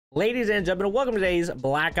Ladies and gentlemen, welcome to today's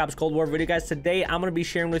Black Ops Cold War video, guys. Today, I'm going to be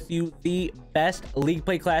sharing with you the best league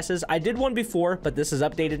play classes. I did one before, but this is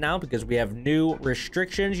updated now because we have new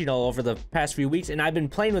restrictions, over the past few weeks. And I've been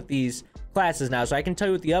playing with these classes now, so I can tell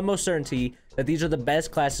you with the utmost certainty that these are the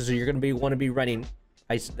best classes that you're going to want to be running.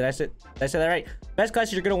 Did I say that right? Best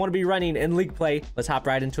classes you're going to want to be running in league play. Let's hop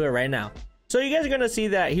right into it right now. So you guys are going to see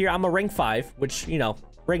that here I'm a rank 5, which,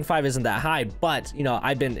 rank 5 isn't that high, but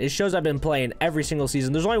it shows I've been playing every single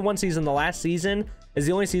season. There's only one season. The last season is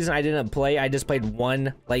the only season I didn't play. I just played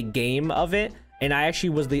one game of it, and I actually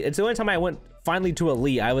was it's the only time I went finally to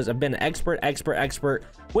elite. I've been expert,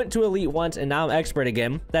 went to elite once, and now I'm expert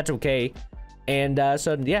again. That's okay. And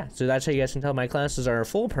so that's how you guys can tell my classes are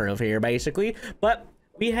full proof here, basically. But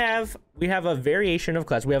we have a variation of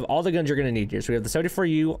class. We have all the guns you're going to need here. So we have the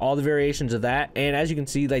 74U, all the variations of that. And as you can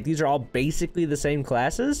see, these are all basically the same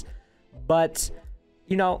classes. But,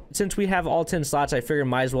 since we have all 10 slots, I figured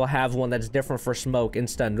might as well have one that's different for smoke and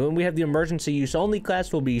stun. When we have the emergency use only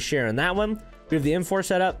class, we'll be sharing that one. We have the M4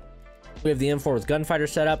 setup. We have the M4 with gunfighter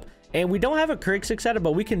setup. And we don't have a Krieg 6 setup,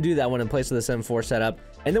 but we can do that one in place of this M4 setup.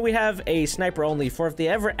 And then we have a sniper only for if they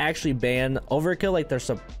ever actually ban overkill like they're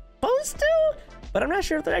supposed to. But I'm not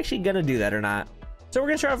sure if they're actually going to do that or not. So we're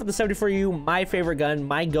going to start off with the 74U, my favorite gun,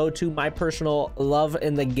 my go-to, my personal love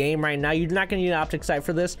in the game right now. You're not going to need an optic sight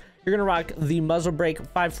for this. You're going to rock the muzzle brake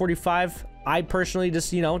 545. I personally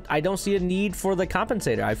just, I don't see a need for the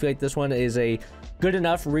compensator. I feel like this one is a good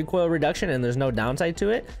enough recoil reduction and there's no downside to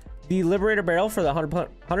it. The Liberator barrel for the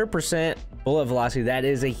 100% bullet velocity, that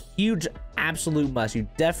is a huge absolute must. You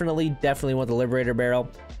definitely want the Liberator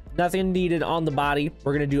barrel. Nothing needed on the body.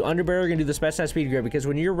 We're going to do underbarrel. We're going to do the specialized speed grip because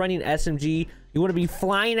when you're running SMG, you want to be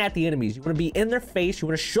flying at the enemies. You want to be in their face. You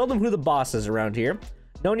want to show them who the boss is around here.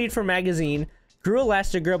 No need for magazine. Crew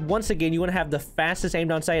elastic grip. Once again, you want to have the fastest aim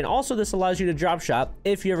down sight. And also this allows you to drop shot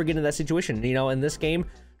if you ever get in that situation. In this game,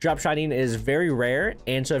 drop shotting is very rare.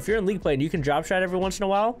 And so if you're in league play and you can drop shot every once in a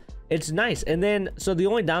while, it's nice. And then, so the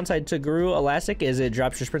only downside to Guru Elastic is it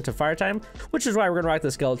drops your sprint to fire time, which is why we're gonna rock the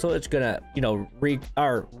skeletal. It's gonna,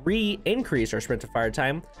 re-increase our sprint to fire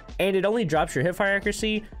time. And it only drops your hip fire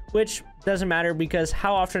accuracy, which doesn't matter because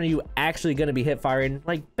how often are you actually gonna be hip firing?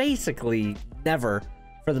 Basically never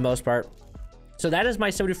for the most part. So that is my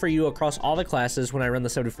 74U across all the classes when I run the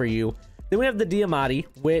 74U. Then we have the Diamatti,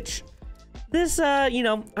 which this, I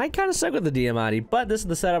kind of suck with the Diamatti, but this is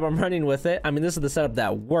the setup I'm running with it. I mean, this is the setup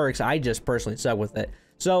that works. I just personally suck with it.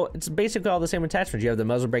 So it's basically all the same attachments. You have the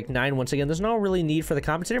muzzle brake 9. Once again, there's no really need for the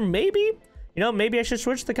compensator. Maybe, maybe I should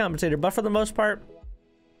switch the compensator, but for the most part,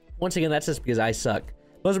 once again, that's just because I suck.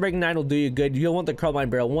 Muzzle brake 9 will do you good. You'll want the carbine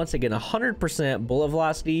barrel. Once again, 100% bullet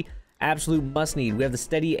velocity. Absolute must need. We have the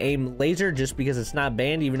steady aim laser just because it's not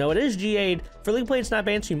banned, even though it is GA'd. For league play, it's not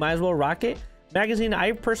banned, so you might as well rock it. Magazine,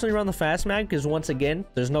 I personally run the fast mag because once again,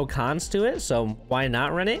 there's no cons to it, so why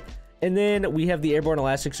not run it? And then we have the airborne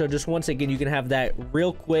elastic, so just once again, you can have that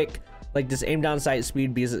real quick, this aim down sight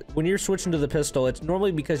speed, because when you're switching to the pistol, it's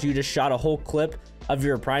normally because you just shot a whole clip of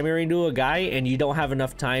your primary into a guy and you don't have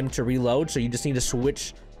enough time to reload, so you just need to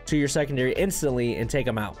switch to your secondary instantly and take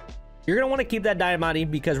them out. You're going to want to keep that Diamatti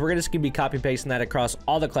because we're just going to be copy pasting that across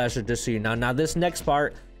all the classes just so you know. Now this next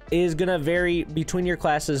part is going to vary between your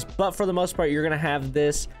classes, but for the most part, you're going to have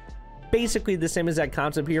this basically the same exact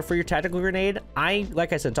concept here for your tactical grenade.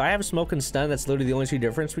 Like I said, so I have smoke and stun. That's literally the only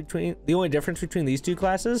difference between these two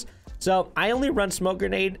classes. So I only run smoke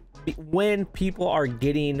grenade when people are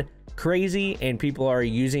getting crazy and people are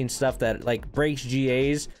using stuff that breaks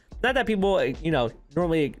GAs. Not that people,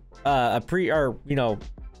 normally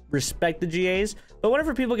respect the GAs, but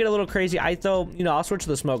whenever people get a little crazy, I throw, I'll switch to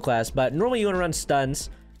the smoke class, but normally you want to run stuns,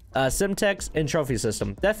 Simtex and trophy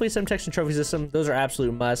system. Definitely Simtex and trophy system. Those are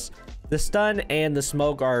absolute must. The stun and the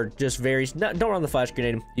smoke are just don't run the flash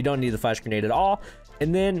grenade. You don't need the flash grenade at all.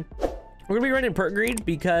 And then we're gonna be running perk greed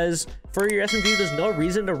because for your SMG, there's no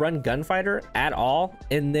reason to run gunfighter at all.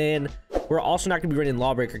 And then we're also not gonna be running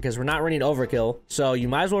lawbreaker because we're not running overkill. So you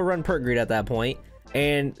might as well run perk greed at that point.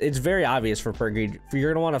 And it's very obvious for perk greed.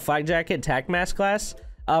 You're gonna want a flak jacket, tac mask class.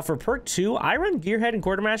 For perk 2, I run gearhead and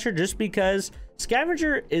quartermaster just because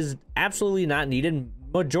scavenger is absolutely not needed.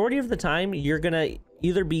 Majority of the time, you're gonna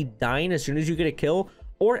either be dying as soon as you get a kill,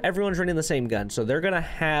 or everyone's running the same gun, so they're gonna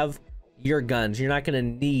have your guns. You're not gonna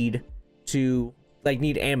need to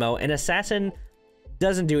need ammo. And assassin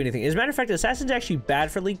doesn't do anything. As a matter of fact, assassin's actually bad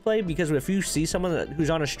for league play because if you see someone who's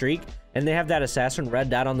on a streak and they have that assassin red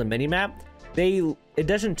dot on the minimap, it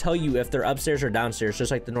doesn't tell you if they're upstairs or downstairs,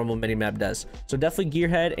 just like the normal minimap does. So definitely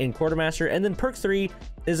gearhead and quartermaster. And then perk 3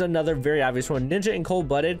 is another very obvious one, ninja and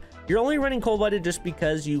cold-blooded. You're only running cold-blooded just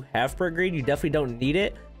because you have perk grade. You definitely don't need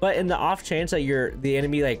it, But in the off chance that the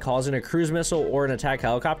enemy like calls in a cruise missile or an attack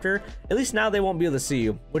helicopter, at least now they won't be able to see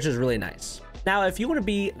you, which is really nice. Now, if you want to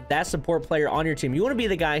be that support player on your team, you want to be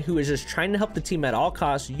the guy who is just trying to help the team at all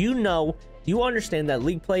costs. You understand that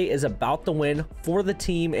league play is about the win for the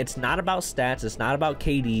team. It's not about stats. It's not about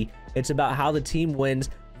KD. It's about how the team wins.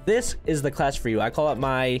 This is the class for you. I call it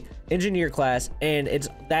my engineer class, and it's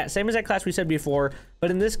that same as that class we said before, but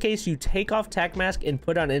in this case you take off tac mask and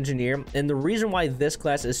put on engineer. And the reason why this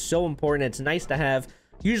class is so important, it's nice to have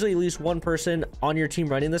usually at least one person on your team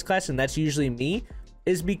running this class, and that's usually me,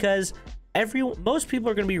 is because most people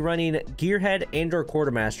are going to be running gearhead and or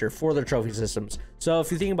quartermaster for their trophy systems. So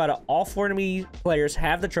if you think about it, all 4 enemy players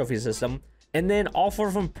have the trophy system, and then all 4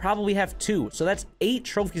 of them probably have 2, so that's 8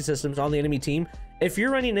 trophy systems on the enemy team. If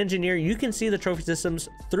you're running engineer, you can see the trophy systems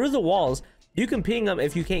through the walls. You can ping them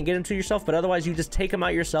if you can't get them to yourself, but otherwise you just take them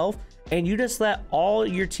out yourself, and you just let all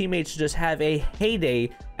your teammates just have a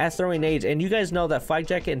heyday at throwing nades. And you guys know that flak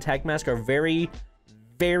jacket and tac mask are very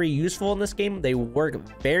useful in this game. They work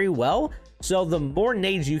very well. So the more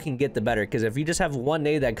nades you can get, the better, because if you just have one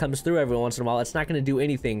nade that comes through every once in a while, it's not going to do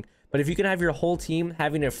anything. But if you can have your whole team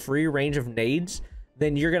having a free range of nades,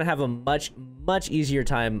 then you're going to have a much easier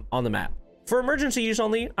time on the map. For emergency use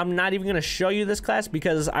only, I'm not even going to show you this class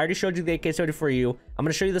because I already showed you the AK-70 for you. I'm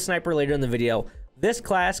going to show you the sniper later in the video. This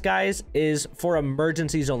class, guys, is for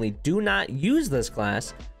emergencies only. Do not use this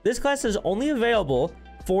class. This class is only available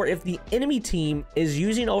for if the enemy team is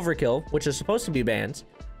using overkill, which is supposed to be banned,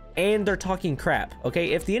 and they're talking crap.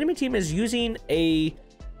 Okay, if the enemy team is using a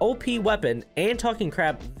OP weapon and talking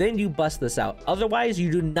crap, then you bust this out. Otherwise,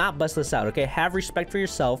 you do not bust this out. Okay, have respect for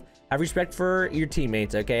yourself. Have respect for your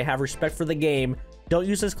teammates, okay? Have respect for the game. Don't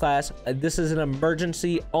use this class. This is an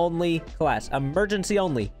emergency only class. Emergency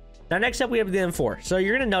only. Now, next up, we have the M4. So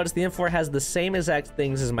you're going to notice the M4 has the same exact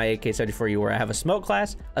things as my AK-74, where I have a smoke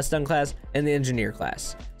class, a stun class, and the engineer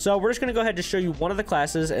class. So we're just going to go ahead and show you one of the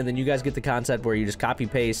classes, and then you guys get the concept where you just copy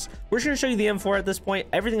paste. We're just going to show you the M4 at this point.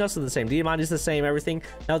 Everything else is the same. DMOD is the same, everything.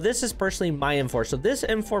 Now, this is personally my M4. So this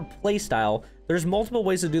M4 playstyle, there's multiple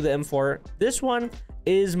ways to do the M4. This one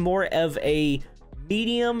is more of a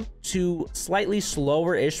medium to slightly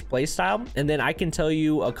slower-ish playstyle, and then I can tell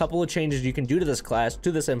you a couple of changes you can do to this class,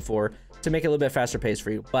 to this M4, to make it a little bit faster pace for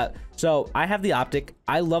you. But so I have the optic.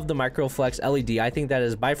 I love the micro flex LED. I think that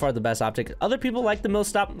is by far the best optic. Other people like the mill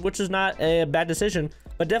stop, which is not a bad decision,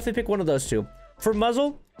 but definitely pick one of those two. For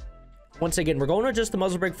muzzle, once again, we're going to just the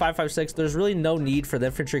muzzle brake 5.56. There's really no need for the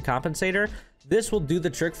infantry compensator. This will do the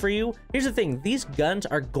trick for you. Here's the thing. These guns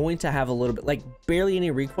are going to have a little bit, like barely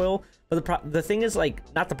any recoil. But the thing is, like,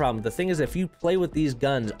 not the problem. The thing is, if you play with these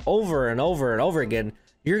guns over and over and over again,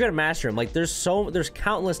 you're going to master them. Like, there's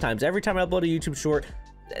countless times. Every time I upload a YouTube short,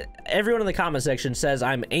 everyone in the comment section says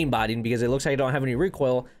I'm aimbotting because it looks like I don't have any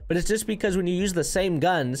recoil, but it's just because when you use the same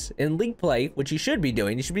guns in league play, which you should be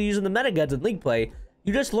doing, you should be using the meta guns in league play,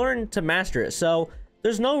 you just learn to master it. So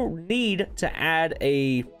there's no need to add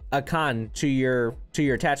a con to your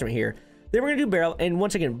attachment here. Then we're gonna do barrel, and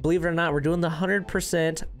once again, believe it or not, we're doing the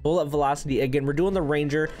 100% bullet velocity. Again, we're doing the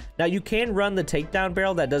ranger. Now you can run the takedown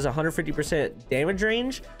barrel that does 150% damage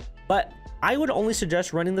range, but I would only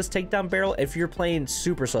suggest running this takedown barrel if you're playing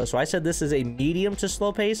super slow. So I said this is a medium to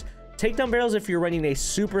slow pace. Takedown barrels if you're running a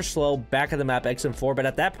super slow back of the map XM4, but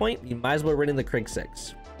at that point, you might as well run in the Krig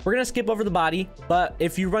 6. We're gonna skip over the body, but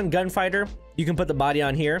if you run gunfighter, you can put the body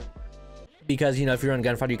on here, because, you know, if you run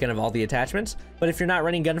gunfighter, you can have all the attachments. But if you're not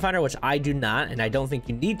running gunfighter, which I do not, and I don't think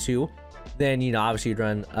you need to, then, you know, obviously you'd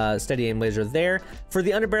run steady aim laser there. For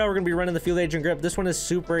the underbarrel, we're gonna be running the field agent grip. This one is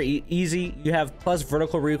super easy. You have plus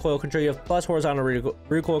vertical recoil control, you have plus horizontal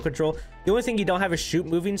recoil control. The only thing you don't have is shooting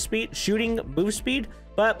move speed,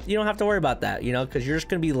 but you don't have to worry about that, you know, because you're just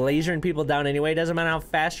gonna be lasering people down anyway. It doesn't matter how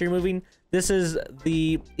fast you're moving. This is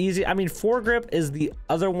the easy. I mean, foregrip is the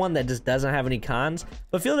other one that just doesn't have any cons,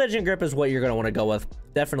 but field agent grip is what you're gonna want to go with,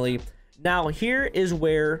 definitely. Now, here is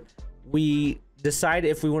where we decide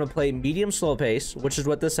if we want to play medium slow pace, which is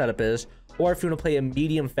what this setup is, or if you want to play a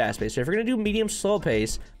medium fast pace. So if you're going to do medium slow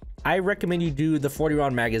pace, I recommend you do the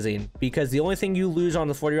 40-round magazine, because the only thing you lose on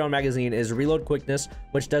the 40-round magazine is reload quickness,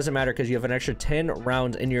 which doesn't matter because you have an extra 10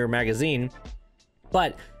 rounds in your magazine.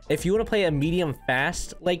 But if you want to play a medium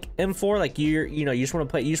fast like M4, like you just want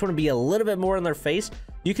to be a little bit more in their face,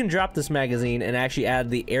 you can drop this magazine and actually add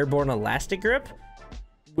the airborne elastic grip,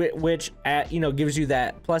 which gives you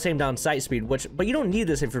that plus aim down sight speed, but you don't need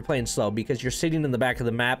this if you're playing slow, because you're sitting in the back of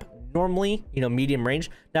the map normally, you know, medium range.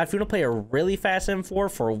 Now if you want to play a really fast M4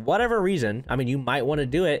 for whatever reason, I mean, you might want to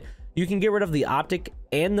do it, you can get rid of the optic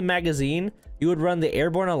and the magazine. You would run the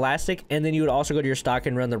airborne elastic, and then you would also go to your stock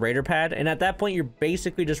and run the Raider pad. And at that point, you're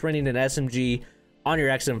basically just running an SMG on your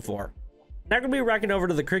XM4. Not gonna be rocking over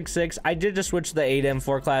to the Krig 6. I did just switch to the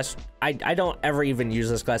 8M4 class. I don't ever even use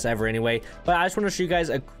this class ever anyway, but I just want to show you guys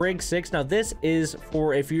a Krig 6. Now this is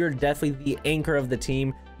for if you're definitely the anchor of the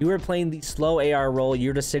team. You are playing the slow AR role.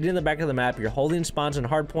 You're just sitting in the back of the map. You're holding spawns and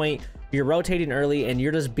hard point. You're rotating early, and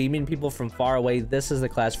you're just beaming people from far away. This is the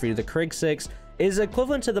class for you. The Krig 6 is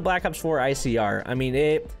equivalent to the Black Ops 4 ICR. I mean,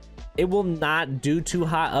 it will not do too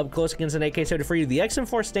hot up close against an AK-74U. The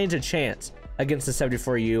XM4 stands a chance against the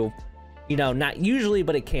 74U. You know, not usually,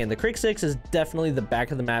 but it can. The Krig 6 is definitely the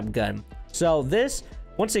back of the map gun. So this,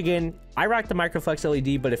 once again, I rock the Microflex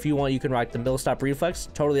LED, but if you want, you can rock the Mill Stop Reflex.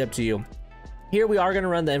 Totally up to you. Here we are going to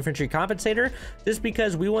run the Infantry Compensator, just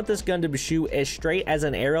because we want this gun to shoot as straight as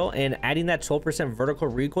an arrow, and adding that 12% vertical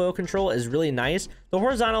recoil control is really nice. The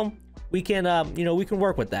horizontal, we can, you know, we can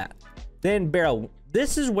work with that. Then barrel.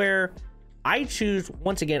 This is where I choose,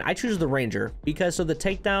 once again, I choose the Ranger, because so the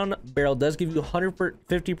takedown barrel does give you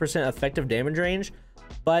 150% effective damage range,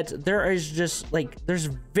 but there is just like, there's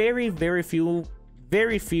very few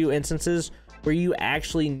instances where you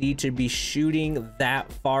actually need to be shooting that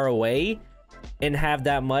far away and have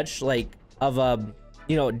that much like of a,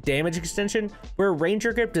 you know, damage extension, where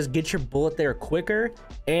Ranger grip does get your bullet there quicker.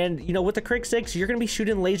 And you know, with the Krig 6, you're gonna be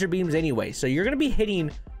shooting laser beams anyway, so you're gonna be hitting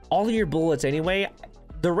all of your bullets anyway.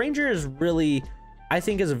 The Ranger is really, I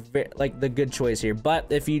think, is like the good choice here. But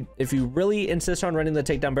if you really insist on running the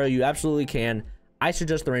takedown barrel, you absolutely can. I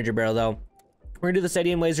suggest the Ranger barrel though. We're gonna do the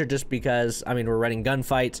steady aim laser just because, I mean, we're running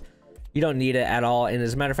gunfights. You don't need it at all, and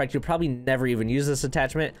as a matter of fact, you'll probably never even use this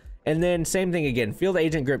attachment. And then same thing again, field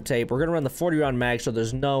agent grip tape. We're gonna run the 40 round mag, so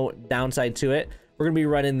there's no downside to it. We're gonna be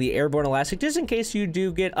running the airborne elastic just in case you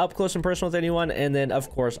do get up close and personal with anyone, and then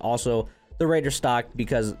of course also the Raider stock,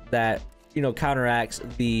 because that, you know, counteracts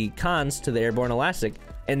the cons to the airborne elastic.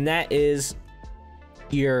 And that is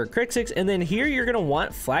your Krig 6. And then here you're gonna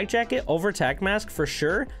want flak jacket over tac mask for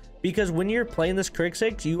sure, because when you're playing this Krig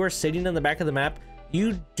 6, you are sitting in the back of the map.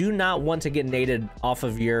 You do not want to get naded off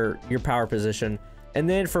of your power position. And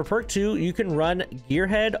then for perk 2, you can run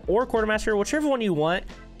Gearhead or Quartermaster, whichever one you want.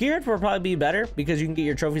 Gearhead will probably be better because you can get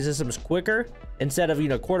your trophy systems quicker instead of, you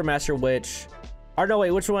know, Quartermaster, which, or no,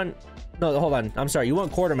 wait, which one? No, hold on, I'm sorry, you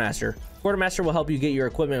want Quartermaster. Quartermaster will help you get your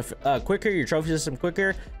equipment quicker, your trophy system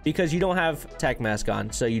quicker, because you don't have tac mask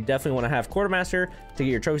on. So you definitely want to have Quartermaster to get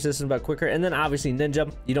your trophy system back quicker. And then obviously Ninja,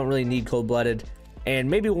 you don't really need cold-blooded. And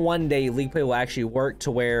maybe one day League Play will actually work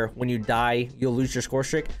to where when you die, you'll lose your score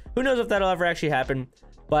streak. Who knows if that'll ever actually happen.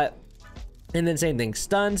 But, and then same thing,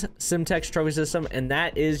 stuns, Simtex trophy system, and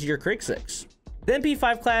that is your Krig 6. The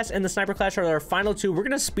MP5 class and the sniper class are our final two. We're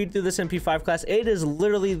gonna speed through this MP5 class. It is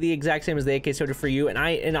literally the exact same as the AK-74 for you, and I,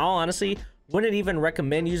 in all honesty, wouldn't even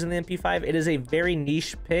recommend using the MP5. It is a very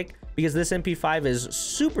niche pick because this MP5 is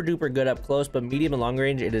super duper good up close, but medium and long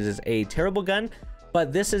range, it is a terrible gun.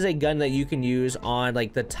 But this is a gun that you can use on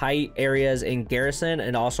like the tight areas in Garrison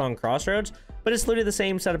and also on Crossroads. But it's literally the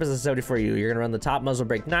same setup as the 74U. You're gonna run the top muzzle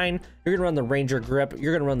brake 9, you're gonna run the Ranger grip,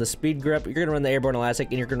 you're gonna run the speed grip, you're gonna run the airborne elastic,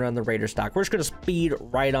 and you're gonna run the Raider stock. We're just gonna speed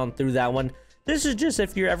right on through that one. This is just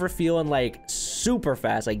if you're ever feeling like super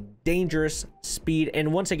fast, like dangerous speed.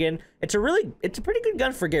 And once again, it's a pretty good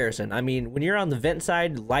gun for Garrison. I mean, when you're on the vent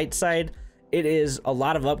side, light side, it is a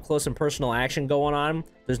lot of up close and personal action going on.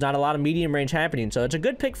 There's not a lot of medium range happening, so it's a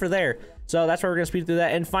good pick for there. So that's why we're gonna speed through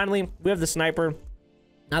that. And finally, we have the sniper.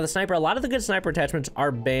 Now the sniper, a lot of the good sniper attachments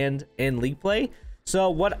are banned in League Play. So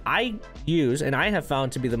what I use, and I have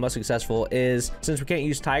found to be the most successful, is since we can't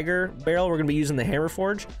use Tiger Barrel, we're gonna be using the Hammer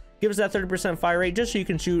Forge. Gives that 30% fire rate just so you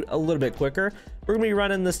can shoot a little bit quicker. We're gonna be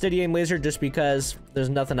running the steady aim laser just because there's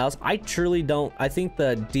nothing else. I truly don't, I think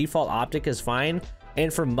the default optic is fine.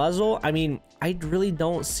 And for muzzle, I mean, I really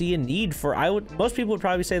don't see a need for, most people would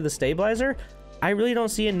probably say the stabilizer. I really don't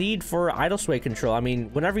see a need for idle sway control. I mean,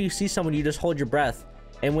 whenever you see someone, you just hold your breath.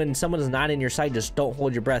 And when someone is not in your sight, just don't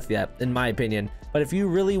hold your breath yet, in my opinion. But if you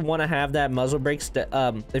really want to have that muzzle brake,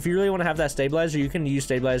 if you really want to have that stabilizer, you can use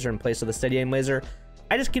stabilizer in place of the steady aim laser.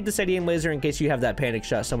 I just keep the steady aim laser in case you have that panic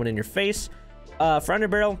shot, someone in your face. For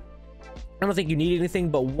underbarrel, I don't think you need anything,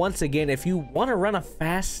 but once again, if you want to run a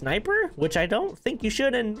fast sniper, which I don't think you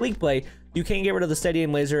should in League Play, you can get rid of the steady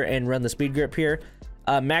aim laser and run the speed grip here.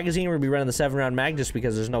 Magazine, we'll be running the 7-round mag just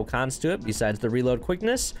because there's no cons to it besides the reload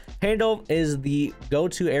quickness. Handle is the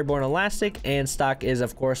go-to airborne elastic, and stock is,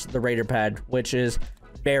 of course, the Raider pad, which is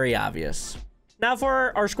very obvious. Now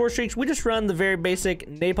for our score streaks, we just run the very basic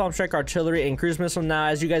Napalm Strike, Artillery, and Cruise Missile. Now,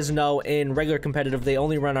 as you guys know, in regular competitive, they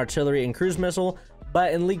only run Artillery and Cruise Missile,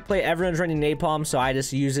 But in league play, everyone's running napalm, so I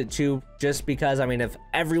just use it too, just because, I mean, if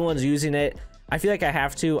everyone's using it, I feel like I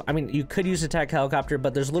have to. I mean, you could use attack helicopter,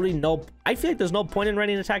 but there's literally no, I feel like there's no point in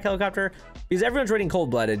running attack helicopter because everyone's running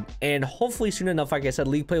cold-blooded, and hopefully soon enough, like I said,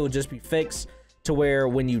 league play will just be fixed to where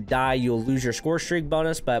when you die, you'll lose your score streak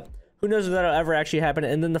bonus, but who knows if that'll ever actually happen.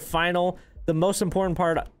 And then the most important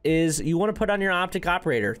part is you want to put on your optic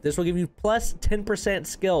operator. This will give you plus 10%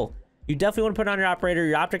 skill. You definitely want to put on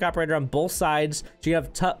your optic operator on both sides, so you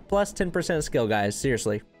have plus 10% skill, guys.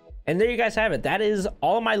 Seriously. And there you guys have it. That is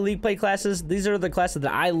all of my league play classes. These are the classes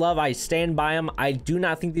that I love. I stand by them. I do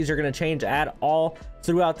not think these are going to change at all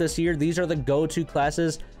throughout this year. These are the go-to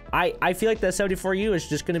classes. I feel like the 74U is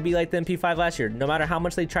just going to be like the MP5 last year. No matter how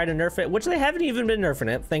much they try to nerf it, which they haven't even been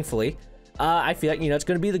nerfing it, thankfully. I feel like, you know, it's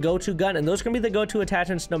going to be the go-to gun, and those are going to be the go-to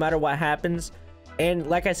attachments no matter what happens. And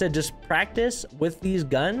like I said, just practice with these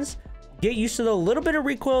guns. Get used to the little bit of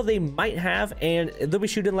recoil they might have, and they'll be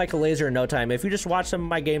shooting like a laser in no time. If you just watch some of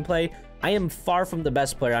my gameplay, I am far from the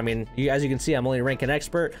best player. I mean, as you can see, I'm only ranking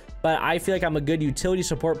expert, but I feel like I'm a good utility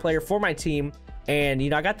support player for my team, and,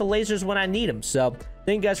 you know, I got the lasers when I need them. So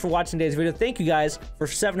thank you guys for watching today's video. Thank you guys for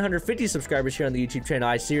 750 subscribers here on the YouTube channel.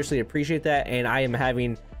 I seriously appreciate that, and I am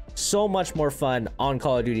having so much more fun on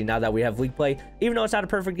Call of Duty now that we have league play. Even though it's not a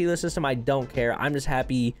perfect elo system, I don't care. I'm just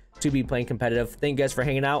happy to be playing competitive. Thank you guys for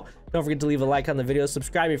hanging out. Don't forget to leave a like on the video,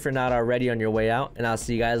 subscribe if you're not already on your way out, and I'll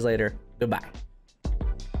see you guys later. Goodbye.